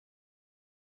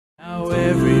Now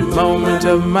every moment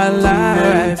of my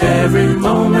life, every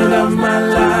moment of my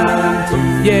life,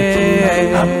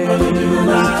 yeah, I'm gonna do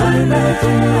my best.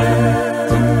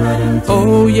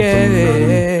 Oh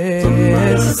yes,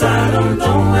 I don't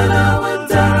know when I will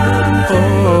die.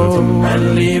 Oh,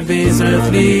 and leave this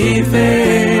earthly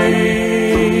fate.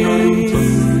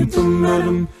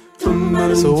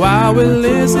 So I will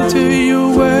listen to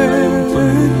your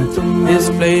word,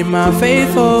 display my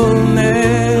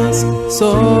faithfulness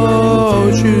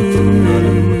so true.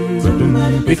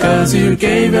 Because you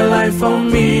gave your life for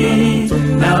me,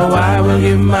 now I will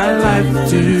give my life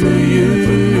to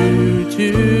you,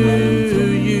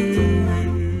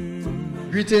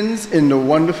 Greetings in the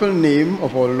wonderful name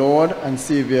of our Lord and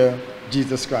Savior,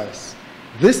 Jesus Christ.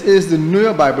 This is the New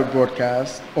Year Bible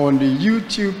broadcast on the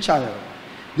YouTube channel.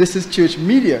 This is Church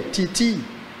Media, TT,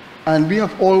 and we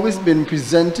have always been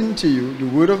presenting to you the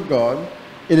Word of God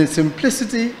in its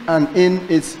simplicity and in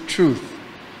its truth.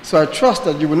 So I trust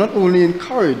that you were not only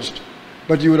encouraged,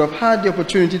 but you would have had the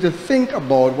opportunity to think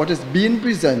about what is being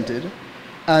presented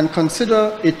and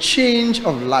consider a change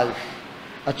of life,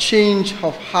 a change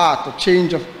of heart, a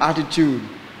change of attitude,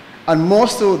 and more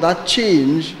so that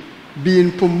change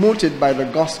being promoted by the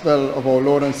gospel of our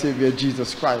Lord and Savior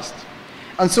Jesus Christ.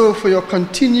 And so for your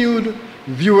continued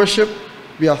viewership,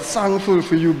 we are thankful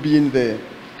for you being there.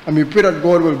 And we pray that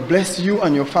God will bless you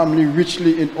and your family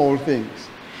richly in all things.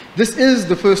 This is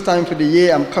the first time for the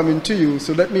year I'm coming to you,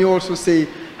 so let me also say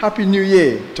Happy New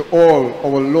Year to all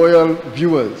our loyal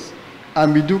viewers.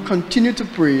 And we do continue to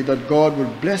pray that God will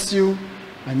bless you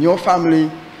and your family,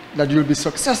 that you'll be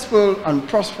successful and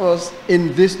prosperous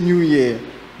in this new year,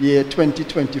 year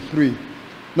 2023.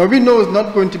 Now we know it's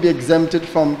not going to be exempted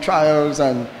from trials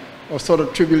and or sort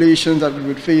of tribulations that we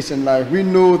would face in life. We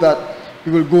know that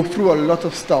we will go through a lot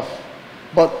of stuff,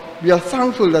 but we are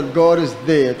thankful that God is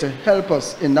there to help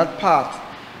us in that path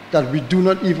that we do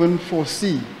not even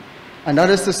foresee. And that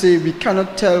is to say, we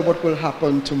cannot tell what will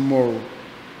happen tomorrow,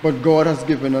 but God has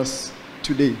given us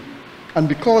today. And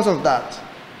because of that,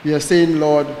 we are saying,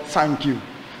 Lord, thank you.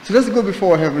 So let's go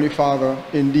before Heavenly Father,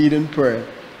 indeed in prayer,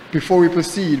 before we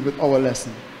proceed with our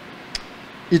lesson.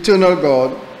 Eternal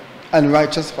God and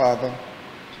righteous Father,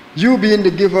 you being the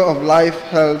giver of life,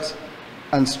 health,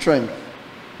 and strength,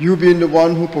 you being the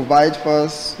one who provides for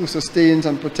us, who sustains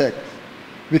and protects,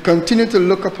 we continue to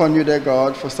look upon you, dear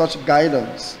God, for such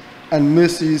guidance and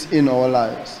mercies in our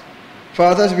lives.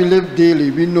 Father, as we live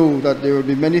daily, we know that there will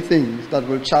be many things that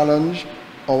will challenge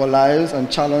our lives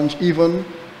and challenge even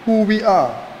who we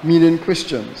are, meaning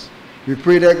Christians. We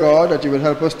pray, dear God, that you will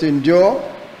help us to endure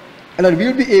and that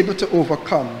we'll be able to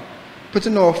overcome,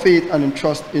 putting our faith and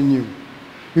trust in you.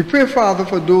 We pray, Father,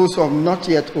 for those who have not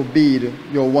yet obeyed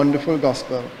your wonderful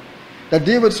gospel, that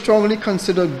they would strongly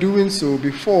consider doing so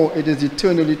before it is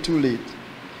eternally too late.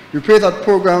 We pray that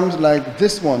programs like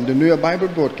this one, the New Year Bible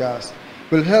broadcast,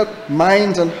 will help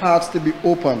minds and hearts to be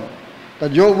open,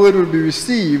 that your word will be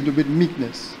received with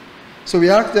meekness. So we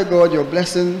ask, dear God, your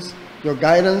blessings, your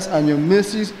guidance, and your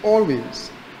mercies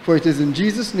always. For it is in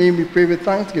Jesus' name we pray with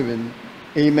thanksgiving.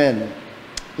 Amen.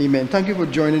 Amen. Thank you for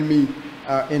joining me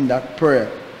in that prayer.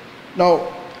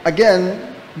 Now,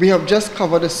 again, we have just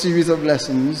covered a series of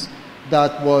lessons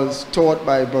that was taught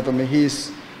by Brother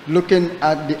Mahis, looking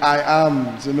at the I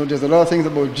ams. You know, there's a lot of things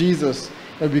about Jesus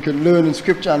that we can learn in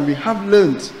Scripture, and we have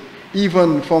learned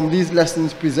even from these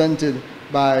lessons presented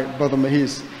by Brother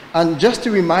Mahis. And just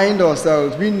to remind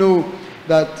ourselves, we know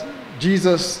that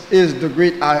Jesus is the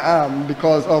great I am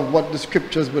because of what the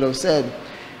Scriptures would have said.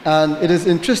 And it is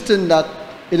interesting that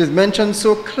it is mentioned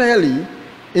so clearly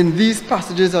in these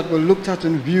passages that were looked at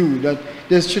and viewed that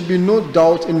there should be no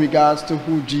doubt in regards to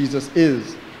who Jesus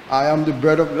is. I am the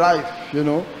bread of life, you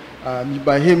know.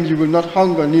 By him you will not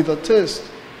hunger, neither thirst.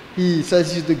 He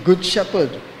says he's the good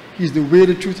shepherd. He's the way,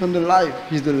 the truth, and the life.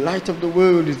 He's the light of the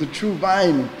world. He's the true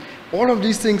vine. All of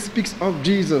these things speaks of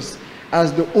Jesus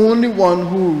as the only one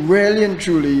who really and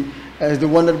truly is the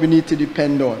one that we need to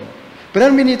depend on. But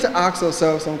then we need to ask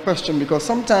ourselves some question, because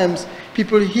sometimes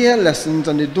people hear lessons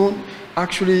and they don't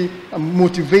actually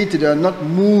motivated, they are not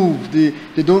moved, they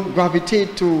don't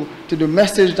gravitate to the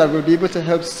message that will be able to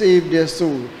help save their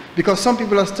soul. Because some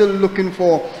people are still looking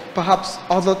for perhaps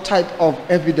other type of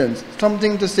evidence,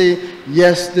 something to say,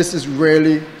 yes, this is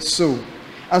really so.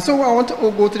 And so I want to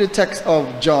go to the text of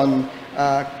John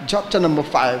chapter number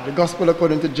 5, the Gospel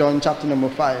according to John chapter number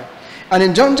 5. And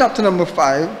in John chapter number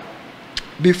 5,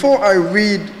 before I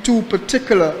read two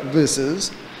particular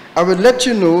verses, I will let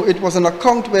you know it was an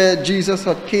account where Jesus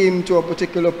had came to a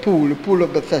particular pool, the pool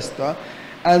of Bethesda,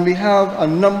 and we have a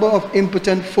number of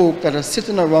impotent folk that are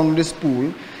sitting around this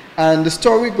pool, And the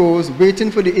story goes,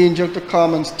 waiting for the angel to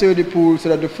come and stir the pool so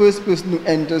that the first person who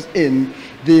enters in,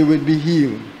 they will be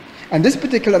healed. And this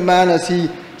particular man, as he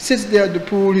sits there at the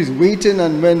pool, he's waiting,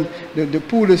 and when the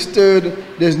pool is stirred,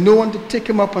 there's no one to take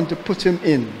him up and to put him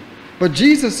in. But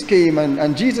Jesus came,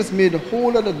 and Jesus made a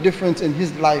whole lot of difference in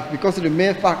his life because of the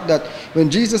mere fact that when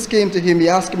Jesus came to him, he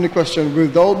asked him the question, will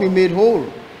thou be made whole?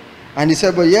 And he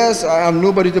said, well, yes, I have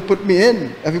nobody to put me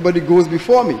in. Everybody goes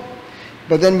before me.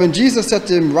 But then when Jesus said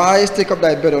to him, rise, take up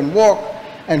thy bed and walk,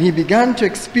 and he began to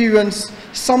experience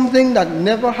something that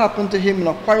never happened to him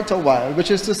in quite a while, which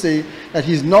is to say that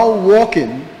he's now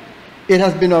walking. It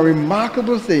has been a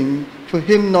remarkable thing for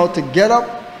him now to get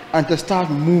up and to start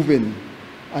moving.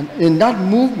 And in that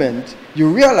movement, you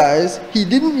realize he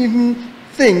didn't even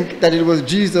think that it was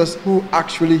Jesus who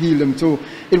actually healed him. So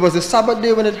it was the Sabbath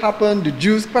day when it happened. The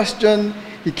Jews questioned.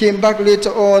 He came back later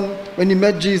on when he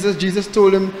met Jesus. Jesus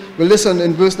told him, well, listen,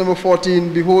 in verse number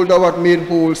 14, behold, thou art made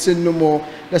whole, sin no more.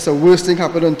 That's the worst thing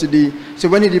happened unto thee. So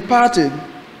when he departed,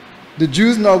 the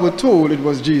Jews now were told it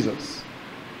was Jesus.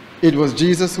 It was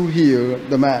Jesus who healed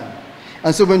the man.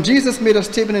 And so when Jesus made a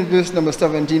statement in verse number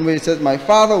 17 where he says, my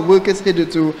Father worketh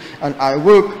hitherto, and I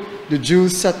work, the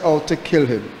Jews set out to kill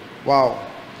him. Wow.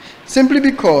 Simply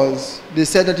because they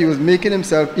said that he was making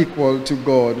himself equal to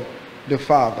God the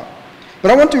Father. But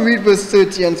I want to read verse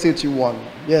 30 and 31.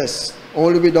 Yes,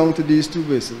 all the way down to these two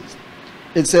verses.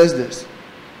 It says this,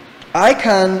 I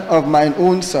can of mine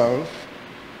own self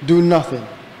do nothing.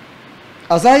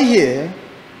 As I hear,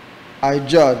 I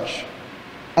judge.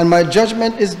 And my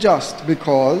judgment is just,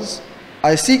 because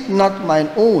I seek not mine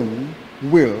own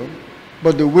will,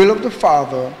 but the will of the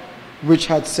Father which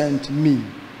had sent me.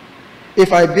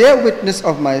 If I bear witness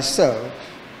of myself,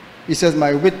 he says,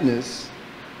 my witness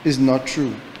is not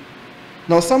true.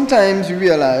 Now sometimes you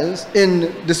realize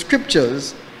in the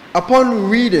scriptures, upon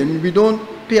reading, we don't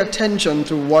pay attention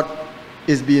to what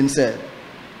is being said.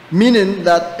 Meaning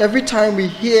that every time we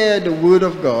hear the word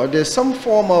of God, there's some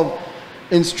form of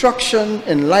instruction,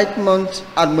 enlightenment,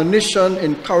 admonition,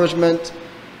 encouragement,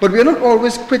 but we're not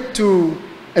always quick to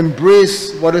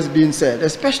embrace what is being said,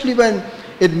 especially when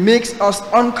it makes us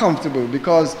uncomfortable,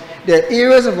 because there are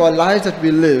areas of our lives that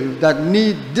we live that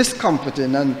need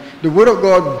discomforting, and the Word of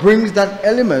God brings that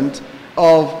element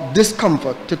of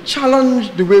discomfort to challenge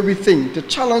the way we think, to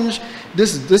challenge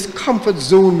this comfort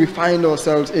zone we find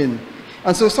ourselves in.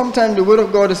 And so sometimes the Word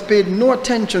of God is paid no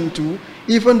attention to,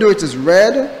 even though it is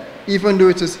read, even though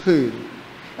it is heard.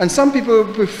 And some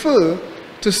people prefer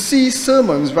to see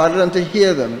sermons rather than to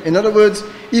hear them. In other words,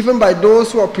 even by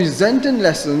those who are presenting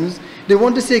lessons, they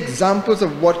want to see examples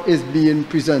of what is being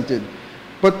presented.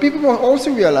 But people must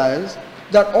also realize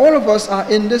that all of us are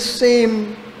in the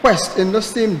same quest, in the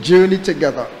same journey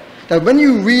together. That when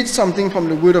you read something from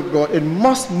the Word of God, it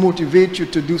must motivate you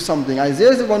to do something.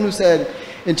 Isaiah is the one who said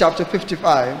in chapter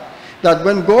 55 that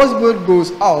when God's word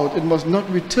goes out, it must not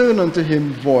return unto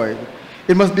him void.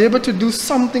 It must be able to do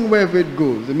something wherever it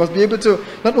goes. It must be able to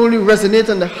not only resonate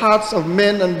in the hearts of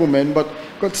men and women, but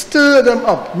God stir them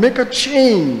up, make a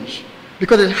change,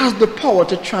 because it has the power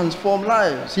to transform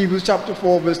lives. Hebrews chapter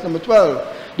 4, verse number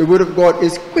 12. The word of God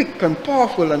is quick and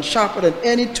powerful and sharper than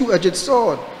any two-edged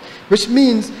sword, which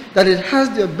means that it has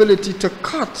the ability to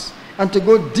cut and to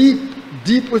go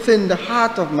deep within the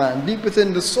heart of man, deep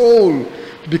within the soul,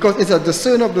 because it's a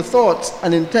discerner of the thoughts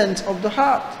and intents of the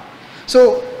heart.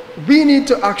 So we need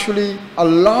to actually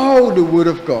allow the Word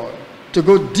of God to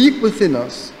go deep within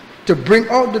us, to bring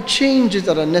out the changes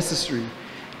that are necessary.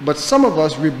 But some of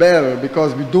us rebel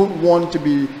because we don't want to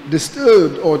be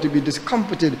disturbed or to be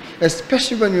discomforted,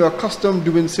 especially when you're accustomed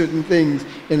to doing certain things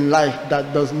in life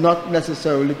that does not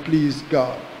necessarily please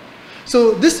God.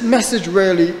 So this message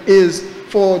really is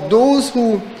for those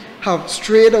who have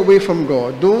strayed away from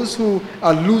God, those who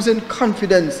are losing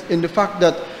confidence in the fact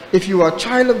that if you are a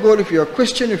child of God, if you're a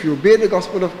Christian, if you obey the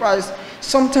gospel of Christ,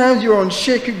 sometimes you're on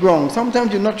shaky ground.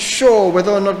 Sometimes you're not sure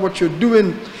whether or not what you're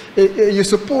doing, you're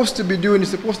supposed to be doing, you're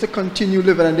supposed to continue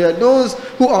living. And there are those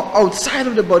who are outside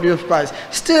of the body of Christ,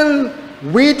 still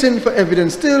waiting for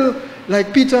evidence, still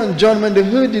like Peter and John, when they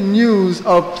heard the news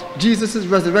of Jesus'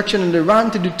 resurrection and they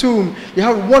ran to the tomb. You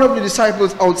have one of the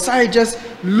disciples outside just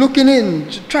looking in,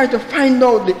 to try to find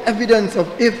out the evidence of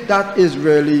if that is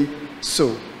really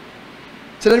so.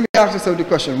 So then we ask ourselves the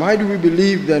question, why do we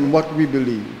believe then what we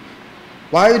believe?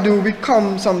 Why do we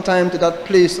come sometime to that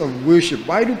place of worship?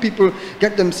 Why do people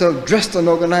get themselves dressed and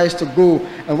organized to go?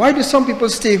 And why do some people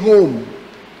stay home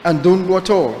and don't go at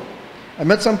all? I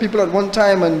met some people at one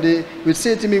time and they would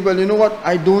say to me, well, you know what,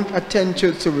 I don't attend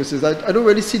church services. I don't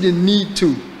really see the need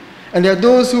to. And there are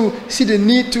those who see the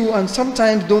need to and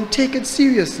sometimes don't take it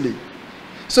seriously.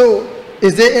 So,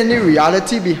 is there any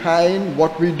reality behind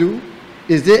what we do?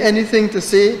 Is there anything to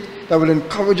say that will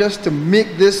encourage us to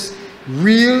make this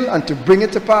real and to bring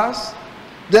it to pass?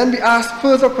 Then we ask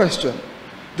further question.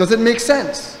 Does it make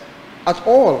sense at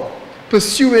all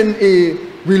pursuing a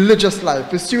religious life,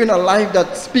 pursuing a life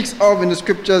that speaks of in the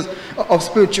scriptures of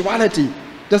spirituality?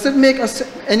 Does it make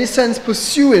any sense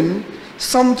pursuing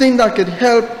something that could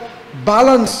help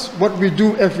balance what we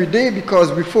do every day,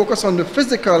 because we focus on the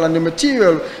physical and the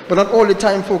material, but not all the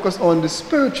time focus on the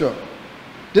spiritual?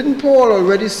 Didn't Paul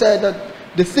already say that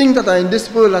the things that are in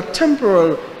this world are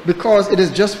temporal because it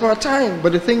is just for a time,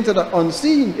 but the things that are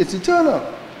unseen, it's eternal.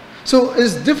 So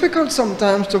it's difficult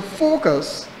sometimes to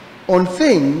focus on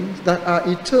things that are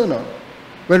eternal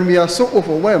when we are so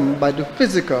overwhelmed by the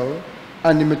physical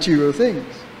and the material things.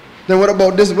 Then what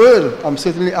about this word? I'm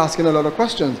certainly asking a lot of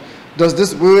questions. Does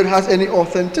this word has any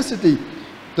authenticity?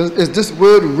 Is this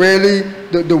word really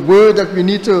the word that we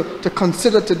need to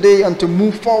consider today and to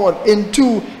move forward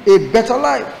into a better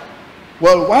life?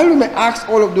 Well, while we may ask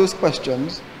all of those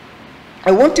questions,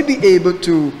 I want to be able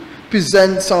to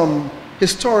present some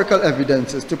historical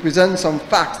evidences, to present some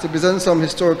facts, to present some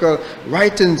historical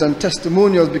writings and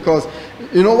testimonials, because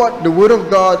you know what? The Word of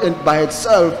God by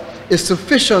itself is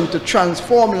sufficient to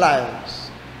transform lives,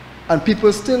 and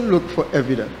people still look for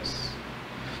evidence.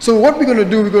 So what we're going to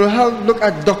do, we're going to look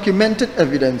at documented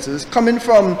evidences coming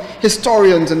from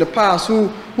historians in the past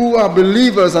who are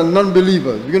believers and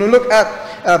non-believers. We're going to look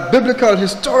at biblical,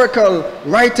 historical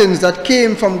writings that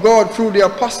came from God through the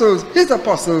apostles, his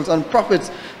apostles and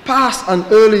prophets, past and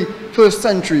early first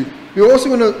century. We're also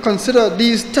going to consider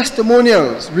these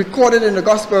testimonials recorded in the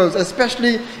Gospels,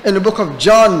 especially in the book of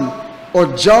John, or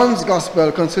John's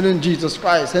Gospel concerning Jesus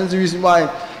Christ. Hence the reason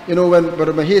why, you know, when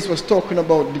Brother Mahesh was talking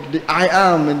about the I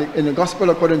am in the Gospel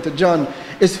according to John,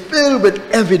 it's filled with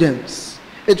evidence.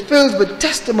 It fills with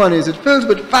testimonies. It fills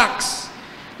with facts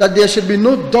that there should be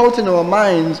no doubt in our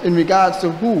minds in regards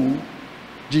to who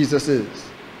Jesus is.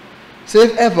 So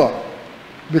if ever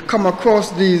we come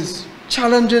across these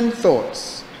challenging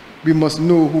thoughts, we must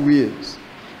know who he is.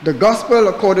 The Gospel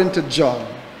according to John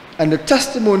and the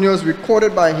testimonials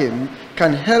recorded by him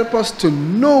can help us to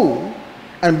know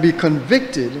and be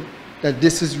convicted that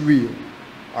this is real.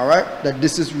 All right? That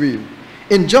this is real.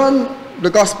 In John, the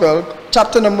Gospel,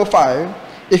 chapter number 5,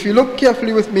 if you look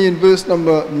carefully with me in verse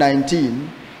number 19,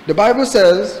 the Bible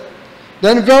says,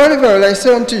 "Then verily, verily, I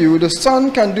say unto you, the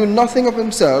Son can do nothing of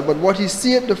himself, but what he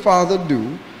seeth the Father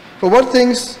do. For what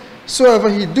things soever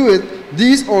he doeth,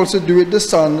 these also doeth the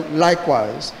Son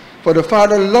likewise. For the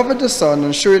Father loveth the Son,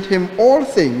 and showeth him all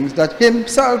things that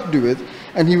himself doeth,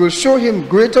 and he will show him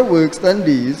greater works than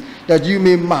these, that you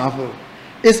may marvel."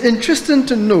 It's interesting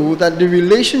to know that the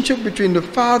relationship between the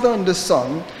Father and the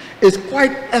Son is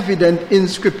quite evident in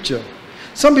Scripture.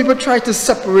 Some people try to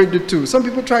separate the two. Some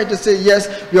people try to say, yes,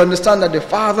 we understand that the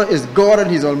Father is God and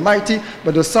he's almighty,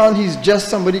 but the Son, he's just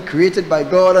somebody created by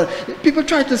God. And people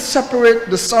try to separate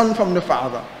the Son from the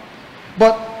Father.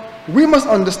 But we must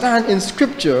understand in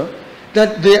Scripture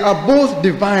that they are both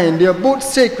divine, they are both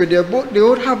sacred, they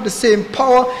both have the same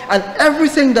power, and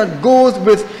everything that goes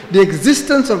with the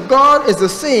existence of God is the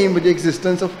same with the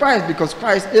existence of Christ, because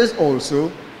Christ is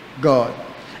also God.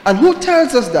 And who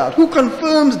tells us that? Who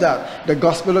confirms that? The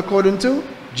Gospel according to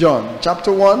John,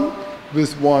 chapter 1,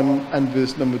 verse 1 and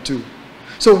verse number 2.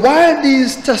 So while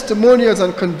these testimonials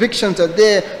and convictions are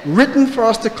there written for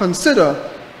us to consider,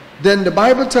 then the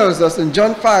Bible tells us in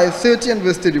John 5:30 and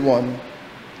verse 31,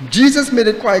 Jesus made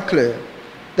it quite clear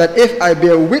that if I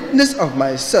bear witness of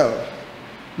myself,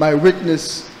 my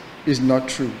witness is not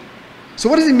true. So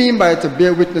what does he mean by to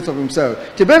bear witness of himself?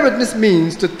 To bear witness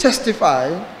means to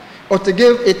testify or to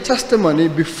give a testimony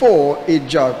before a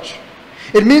judge.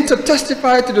 It means to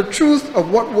testify to the truth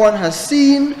of what one has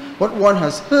seen, what one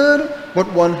has heard,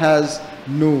 what one has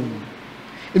known.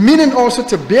 It means also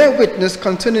to bear witness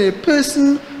concerning a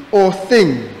person or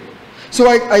thing. So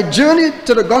I journeyed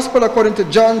to the Gospel according to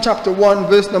John chapter 1,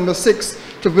 verse number 6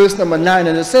 to verse number 9,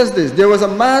 and it says this: "There was a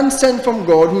man sent from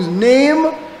God whose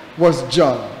name was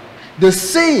John. The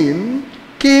same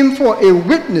came for a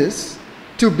witness,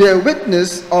 to bear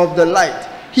witness of the light."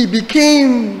 He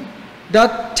became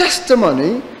that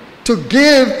testimony to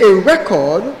give a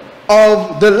record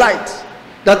of the light,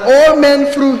 that all men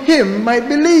through him might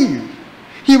believe.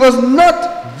 He was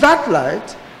not that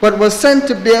light, but was sent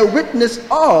to bear witness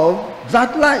of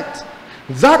that light.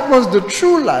 That was the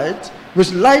true light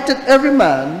which lighteth every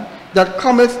man that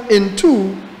cometh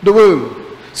into the world.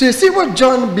 So you see what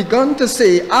John began to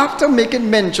say after making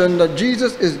mention that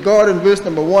Jesus is God in verse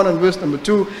number 1 and verse number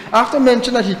 2, after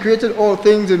mention that he created all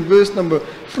things in verse number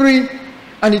 3,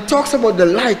 and he talks about the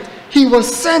light. He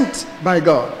was sent by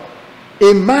God.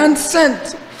 A man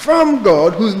sent from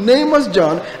God whose name was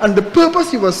John, and the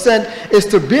purpose he was sent is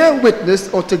to bear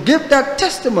witness or to give that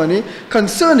testimony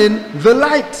concerning the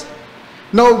light.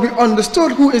 Now we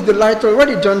understood who is the light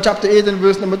already. John chapter 8 and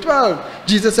verse number 12.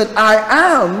 Jesus said, I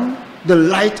am the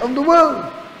light of the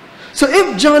world. So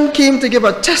if John came to give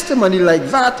a testimony like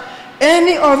that,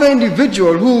 any other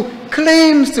individual who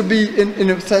claims to be, in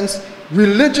a sense,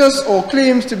 religious or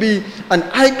claims to be an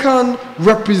icon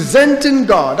representing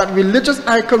God, that religious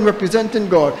icon representing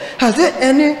God, has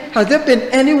there been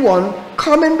anyone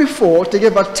coming before to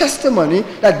give a testimony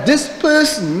that this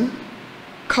person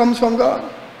comes from God?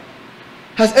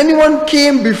 Has anyone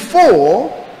came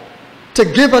before to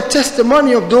give a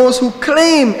testimony of those who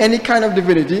claim any kind of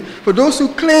divinity, for those who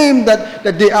claim that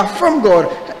they are from God?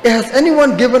 Has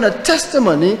anyone given a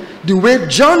testimony the way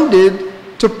John did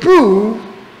to prove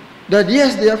that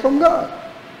yes, they are from God?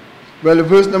 Well, in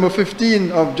verse number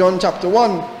 15 of John chapter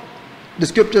 1, the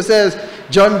scripture says,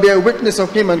 John bare witness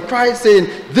of him and cried, saying,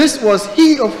 this was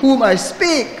he of whom I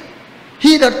spake.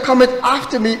 He that cometh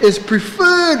after me is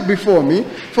preferred before me,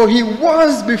 for he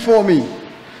was before me.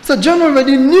 So John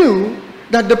already knew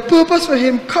that the purpose for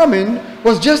him coming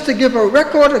was just to give a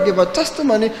record or give a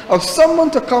testimony of someone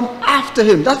to come after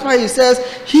him. That's why he says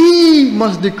he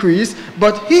must decrease,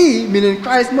 but he, meaning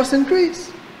Christ, must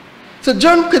increase. So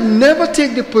John could never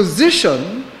take the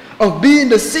position of being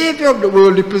the savior of the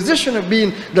world, the position of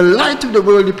being the light of the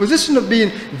world, the position of being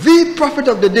the prophet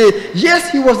of the day. Yes,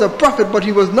 he was a prophet, but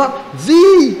he was not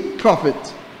the prophet,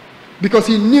 because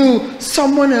he knew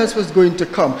someone else was going to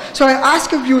come. So I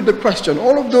ask of you the question,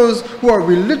 all of those who are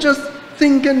religious,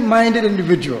 thinking-minded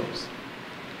individuals,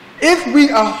 if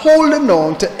we are holding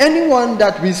on to anyone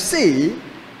that we say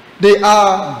they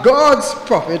are God's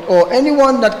prophet, or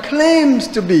anyone that claims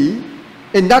to be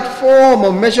in that form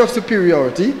or measure of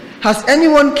superiority, has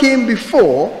anyone came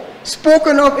before,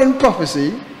 spoken of in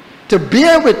prophecy, to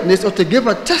bear witness or to give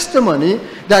a testimony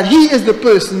that he is the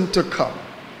person to come?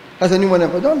 Has anyone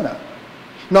ever done that?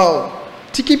 Now,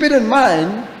 to keep it in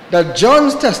mind that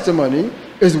John's testimony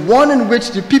is one in which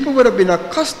the people would have been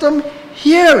accustomed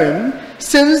hearing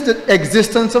since the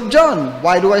existence of John.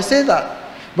 Why do I say that?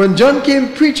 When John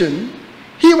came preaching,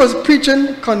 he was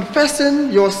preaching,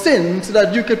 confessing your sins so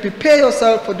that you could prepare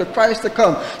yourself for the Christ to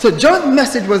come. So John's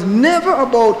message was never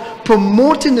about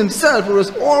promoting himself. It was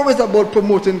always about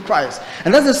promoting Christ.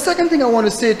 And that's the second thing I want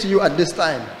to say to you at this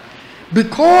time.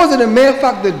 Because of the mere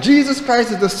fact that Jesus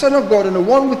Christ is the Son of God and the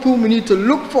one with whom we need to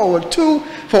look forward to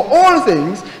for all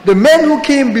things, the men who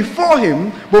came before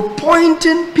him were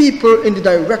pointing people in the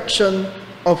direction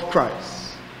of Christ.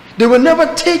 They were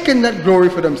never taking that glory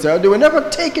for themselves. They were never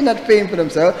taking that fame for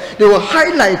themselves. They were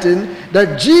highlighting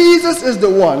that Jesus is the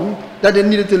one that they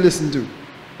needed to listen to.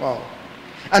 Wow.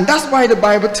 And that's why the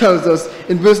Bible tells us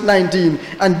in verse 19,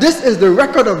 and this is the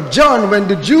record of John when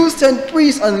the Jews sent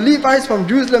priests and Levites from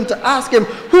Jerusalem to ask him,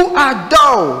 who art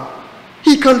thou?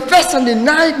 He confessed and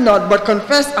denied not, but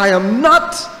confessed, I am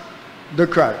not the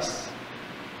Christ.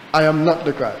 I am not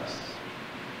the Christ.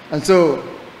 And so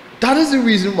that is the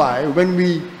reason why when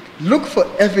we look for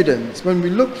evidence, when we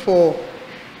look for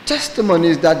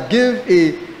testimonies that give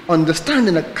a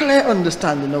understanding, a clear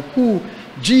understanding of who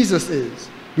Jesus is,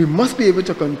 we must be able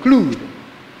to conclude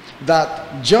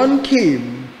that John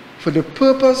came for the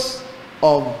purpose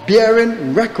of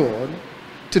bearing record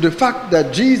to the fact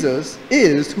that Jesus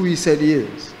is who he said he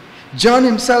is. John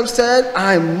himself said,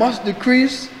 I must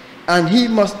decrease and he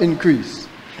must increase.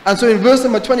 And so in verse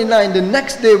number 29, the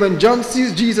next day when John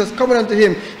sees Jesus coming unto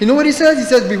him, you know what he says? He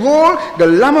says, behold, the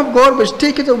Lamb of God which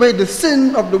taketh away the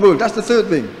sin of the world. That's the third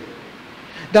thing.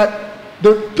 That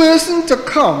the person to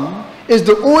come is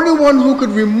the only one who could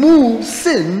remove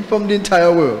sin from the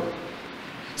entire world.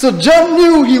 So John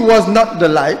knew he was not the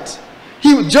light.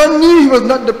 John knew he was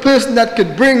not the person that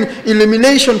could bring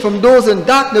illumination from those in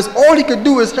darkness. All he could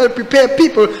do is help prepare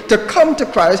people to come to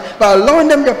Christ by allowing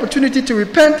them the opportunity to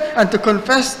repent and to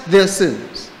confess their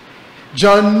sins.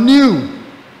 John knew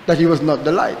that he was not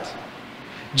the light.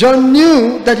 John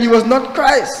knew that he was not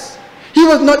Christ. He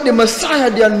was not the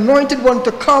Messiah, the anointed one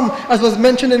to come, as was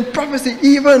mentioned in prophecy,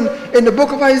 even in the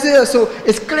book of Isaiah. So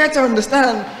it's clear to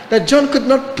understand that John could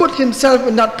not put himself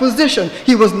in that position.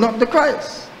 He was not the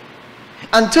Christ.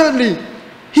 And thirdly,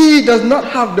 he does not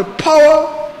have the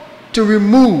power to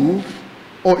remove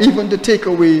or even to take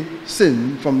away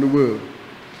sin from the world.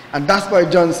 And that's why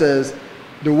John says,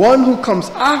 the one who comes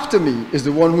after me is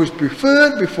the one who is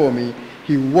preferred before me.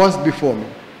 He was before me.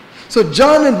 So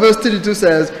John in verse 32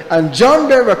 says, and John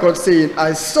bare record saying,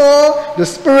 I saw the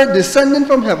Spirit descending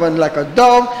from heaven like a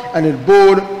dove, and it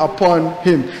bode upon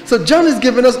him. So John is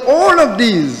giving us all of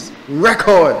these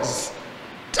records,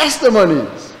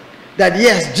 testimonies, that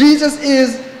yes, Jesus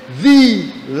is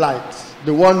the light,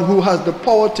 the one who has the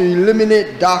power to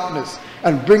eliminate darkness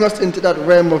and bring us into that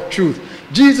realm of truth.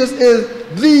 Jesus is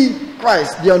the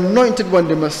Christ, the anointed one,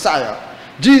 the Messiah.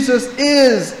 Jesus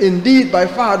is indeed by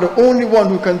far the only one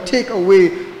who can take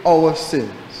away our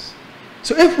sins.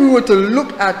 So if we were to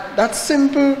look at that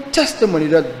simple testimony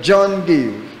that John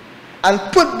gave and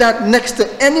put that next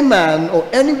to any man or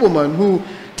any woman who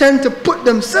tend to put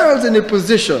themselves in a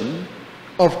position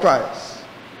of Christ,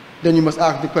 then you must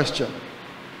ask the question,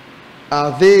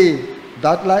 are they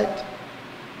that light?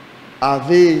 Are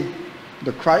they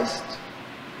the Christ?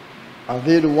 Are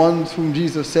they the ones whom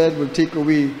Jesus said will take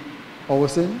away our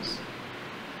sins?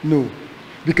 No.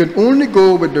 We can only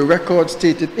go with the record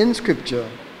stated in Scripture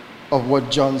of what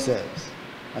John says.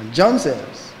 And John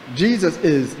says, Jesus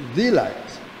is the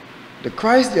light, the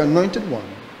Christ, the anointed one,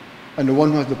 and the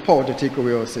one who has the power to take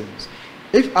away our sins.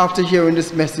 If after hearing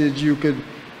this message you could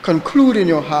conclude in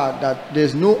your heart that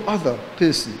there's no other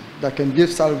person that can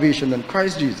give salvation than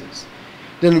Christ Jesus,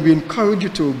 then we encourage you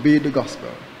to obey the gospel.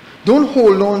 Don't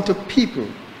hold on to people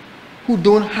who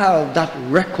don't have that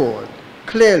record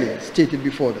clearly stated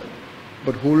before them,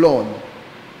 but hold on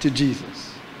to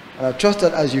Jesus. And I trust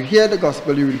that as you hear the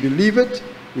gospel, you will believe it,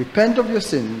 repent of your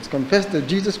sins, confess that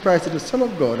Jesus Christ is the Son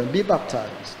of God, and be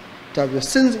baptized to have your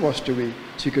sins washed away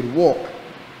so you can walk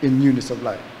in newness of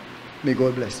life. May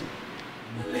God bless you.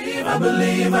 I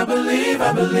believe, I believe,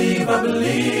 I believe, I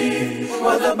believe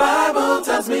what the Bible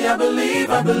tells me. I believe,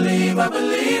 I believe, I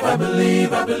believe, I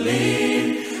believe, I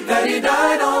believe that He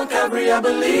died on Calvary. I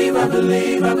believe, I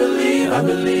believe, I believe, I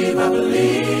believe, I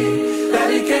believe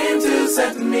that He came to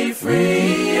set me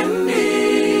free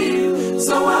indeed.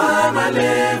 So I might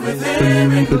live with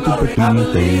Him in glory. I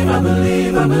believe, I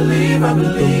believe, I believe, I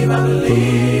believe, I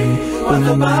believe what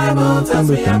the Bible tells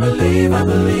me. I believe, I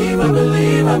believe, I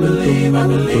believe, I believe, I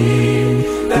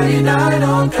believe that He died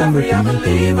on Calvary. I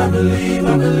believe, I believe,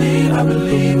 I believe, I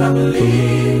believe, I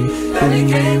believe that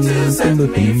He came to set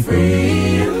me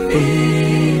free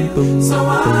indeed. So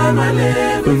I might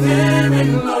live with Him.